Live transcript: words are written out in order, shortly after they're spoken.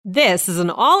This is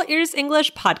an All Ears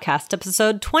English podcast,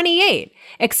 episode 28.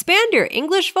 Expand your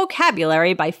English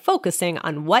vocabulary by focusing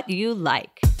on what you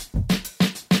like.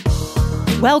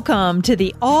 Welcome to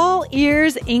the All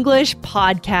Ears English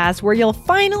podcast, where you'll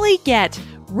finally get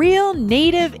real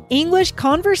native English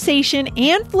conversation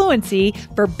and fluency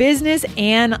for business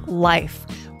and life.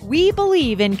 We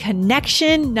believe in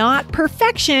connection, not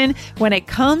perfection, when it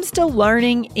comes to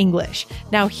learning English.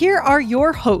 Now, here are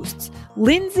your hosts,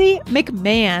 Lindsay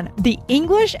McMahon, the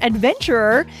English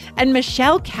adventurer, and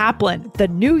Michelle Kaplan, the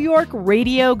New York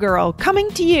radio girl, coming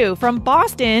to you from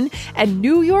Boston and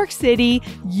New York City,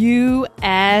 USA.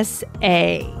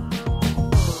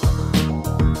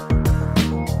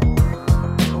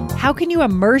 How can you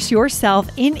immerse yourself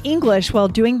in English while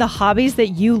doing the hobbies that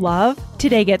you love?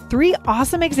 Today, get 3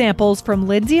 awesome examples from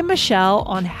Lindsay and Michelle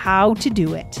on how to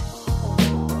do it.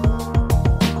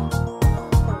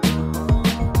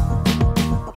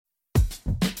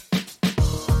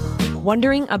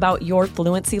 Wondering about your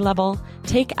fluency level?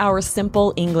 Take our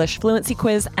simple English fluency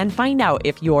quiz and find out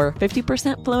if you're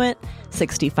 50% fluent,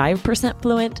 65%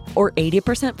 fluent, or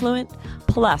 80% fluent.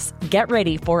 Plus, get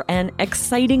ready for an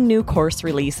exciting new course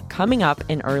release coming up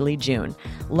in early June.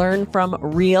 Learn from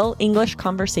real English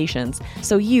conversations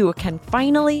so you can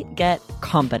finally get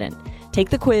confident. Take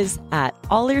the quiz at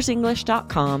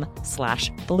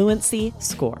allearsenglish.com/fluency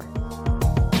score.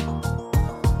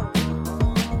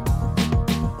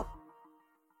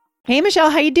 Hey, Michelle,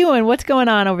 how you doing? What's going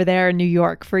on over there in New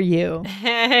York for you?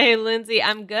 Hey, Lindsay,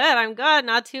 I'm good.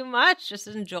 Not too much. Just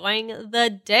enjoying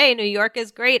the day. New York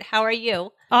is great. How are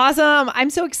you? Awesome. I'm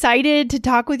so excited to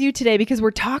talk with you today because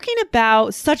we're talking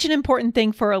about such an important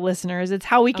thing for our listeners. It's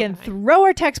how we can throw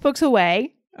our textbooks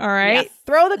away, all right? Yes.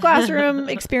 Throw the classroom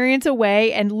experience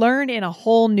away and learn in a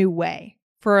whole new way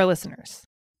for our listeners.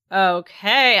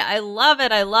 Okay, I love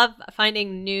it. I love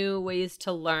finding new ways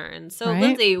to learn. So, Right.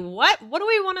 Lindsay, what do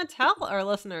we want to tell our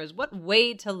listeners? What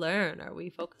way to learn are we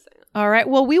focusing on? All right.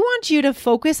 Well, we want you to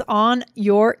focus on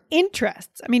your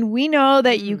interests. I mean, we know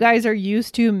that you guys are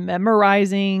used to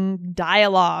memorizing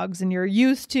dialogues and you're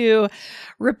used to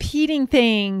repeating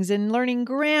things and learning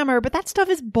grammar, but that stuff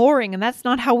is boring and that's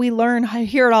not how we learn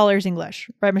here at All Ears English.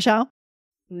 Right, Michelle?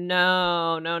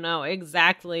 No,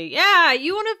 exactly. Yeah,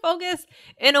 you want to focus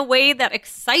in a way that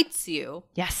excites you.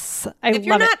 Yes. If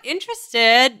you're not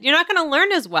interested, you're not going to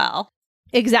learn as well.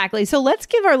 Exactly. So let's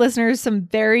give our listeners some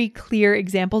very clear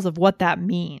examples of what that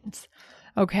means.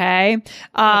 Okay.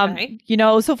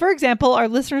 So for example, our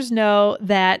listeners know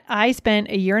that I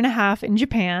spent a year and a half in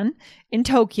Japan, in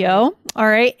Tokyo. All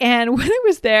right. And when I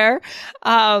was there,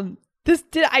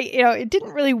 it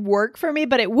didn't really work for me,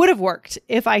 but it would have worked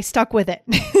if I stuck with it.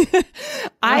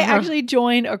 I actually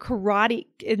joined a karate,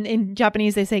 in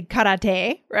Japanese, they say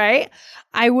karate, right?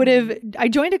 I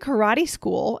joined a karate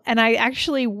school and I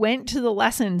actually went to the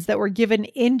lessons that were given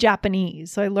in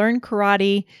Japanese. So I learned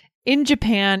karate in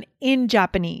Japan in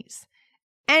Japanese.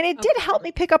 And it did help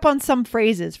me pick up on some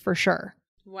phrases for sure.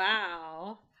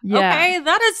 Wow. Yeah. Okay,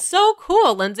 that is so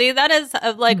cool, Lindsay. That is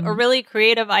a really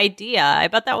creative idea. I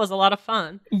bet that was a lot of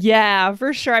fun. Yeah,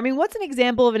 for sure. I mean, what's an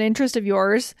example of an interest of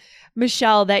yours,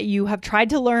 Michelle, that you have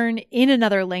tried to learn in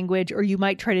another language or you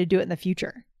might try to do it in the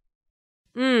future?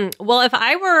 Well, if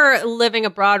I were living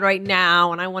abroad right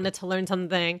now and I wanted to learn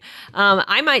something,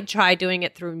 I might try doing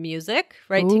it through music,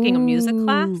 right? Taking a music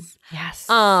class. Yes.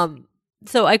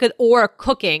 So I could, or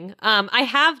cooking. I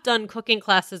have done cooking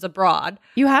classes abroad.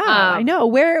 You have, I know.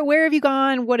 Where have you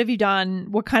gone? What have you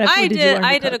done? What kind of food did you learn to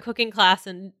I cook? did a cooking class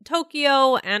in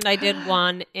Tokyo, and I did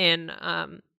one in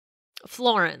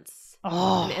Florence,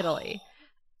 in Italy.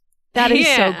 That is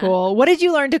so cool. What did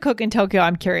you learn to cook in Tokyo?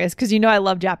 I'm curious because I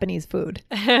love Japanese food.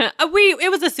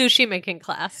 It was a sushi making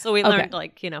class, so we learned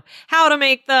how to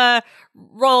make the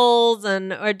rolls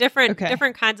or different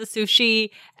kinds of sushi,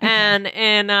 and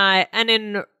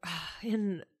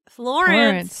in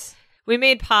Florence. We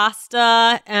made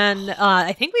pasta, and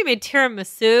I think we made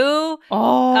tiramisu.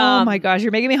 Oh my gosh,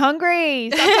 you're making me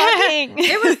hungry. Stop talking.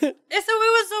 It was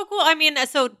so cool. I mean,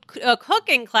 a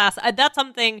cooking class, that's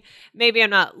something, maybe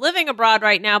I'm not living abroad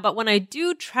right now, but when I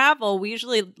do travel, we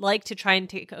usually like to try and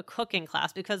take a cooking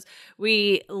class because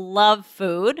we love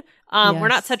food. We're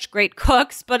not such great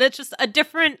cooks, but it's just a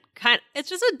different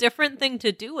thing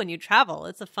to do when you travel.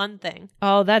 It's a fun thing.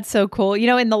 Oh, that's so cool.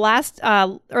 In the last,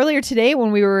 earlier today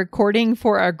when we were recording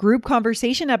for our group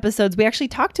conversation episodes, we actually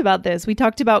talked about this. We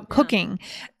talked about cooking.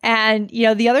 And,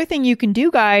 the other thing you can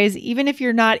do, guys, even if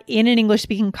you're not in an English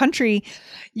speaking country,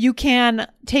 you can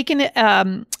take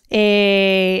a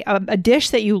dish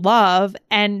that you love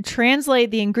and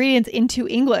translate the ingredients into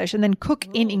English and then cook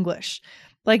in English.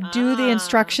 Like do the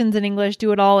instructions in English,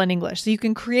 do it all in English. So you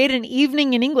can create an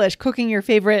evening in English cooking your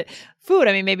favorite food.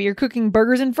 I mean, maybe you're cooking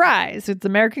burgers and fries. It's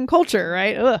American culture,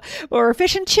 right? Ugh. Or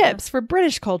fish and chips for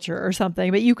British culture or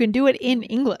something, but you can do it in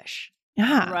English.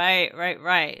 Yeah.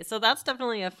 Right. So that's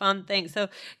definitely a fun thing. So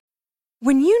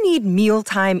when you need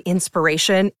mealtime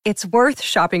inspiration, it's worth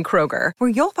shopping Kroger, where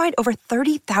you'll find over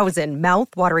 30,000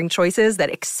 mouth-watering choices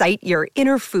that excite your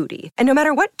inner foodie. And no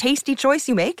matter what tasty choice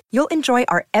you make, you'll enjoy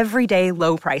our everyday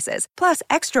low prices, plus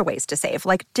extra ways to save,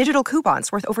 like digital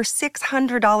coupons worth over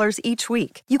 $600 each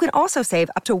week. You can also save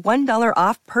up to $1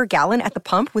 off per gallon at the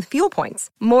pump with fuel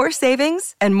points. More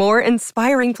savings and more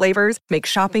inspiring flavors make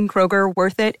shopping Kroger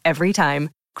worth it every time.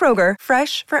 Kroger,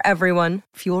 fresh for everyone.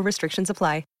 Fuel restrictions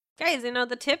apply. Guys,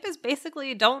 the tip is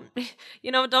basically don't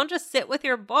just sit with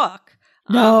your book.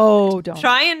 No, don't.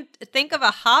 Try and think of a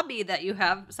hobby that you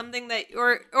have, something that,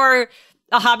 or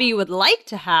a hobby you would like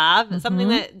to have, something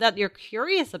that you're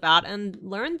curious about, and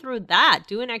learn through that.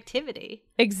 Do an activity.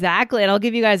 Exactly. And I'll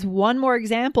give you guys one more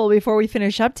example before we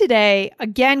finish up today.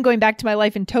 Again, going back to my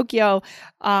life in Tokyo,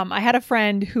 I had a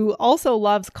friend who also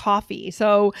loves coffee.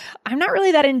 So I'm not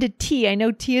really that into tea. I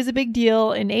know tea is a big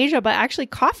deal in Asia, but actually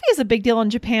coffee is a big deal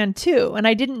in Japan too. And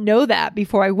I didn't know that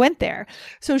before I went there.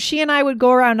 So she and I would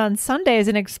go around on Sundays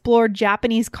and explore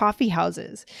Japanese coffee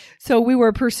houses. So we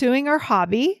were pursuing our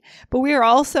hobby, but we were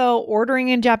also ordering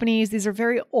in Japanese. These are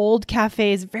very old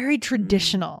cafes, very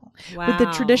traditional, with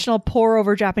the traditional pour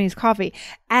over Japanese coffee.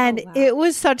 And it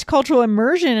was such cultural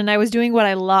immersion, and I was doing what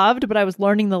I loved, but I was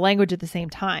learning the language at the same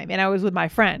time. And I was with my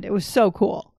friend. It was so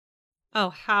cool.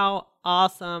 Oh, how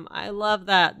awesome. I love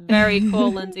that. Very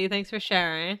cool, Lindsay. Thanks for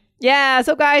sharing. Yeah.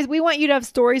 So guys, we want you to have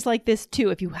stories like this too.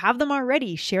 If you have them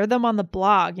already, share them on the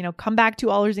blog. Come back to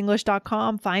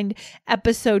allearsenglish.com, find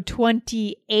episode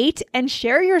 28 and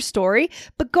share your story,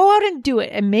 but go out and do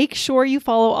it and make sure you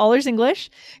follow All Ears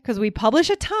English because we publish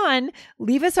a ton.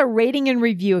 Leave us a rating and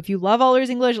review. If you love All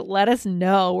Ears English, let us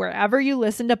know wherever you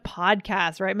listen to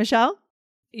podcasts. Right, Michelle?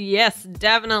 Yes,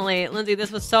 definitely. Lindsay,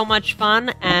 this was so much fun,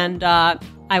 and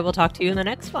I will talk to you in the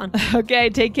next one.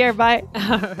 Okay. Take care. Bye.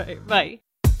 All right. Bye.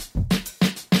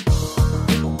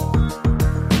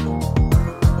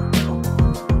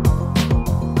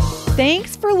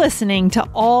 Thanks for listening to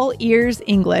All Ears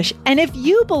English. And if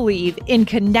you believe in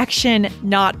connection,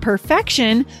 not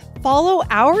perfection, follow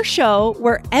our show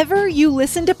wherever you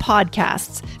listen to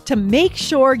podcasts to make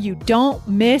sure you don't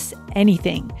miss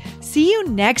anything. See you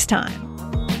next time.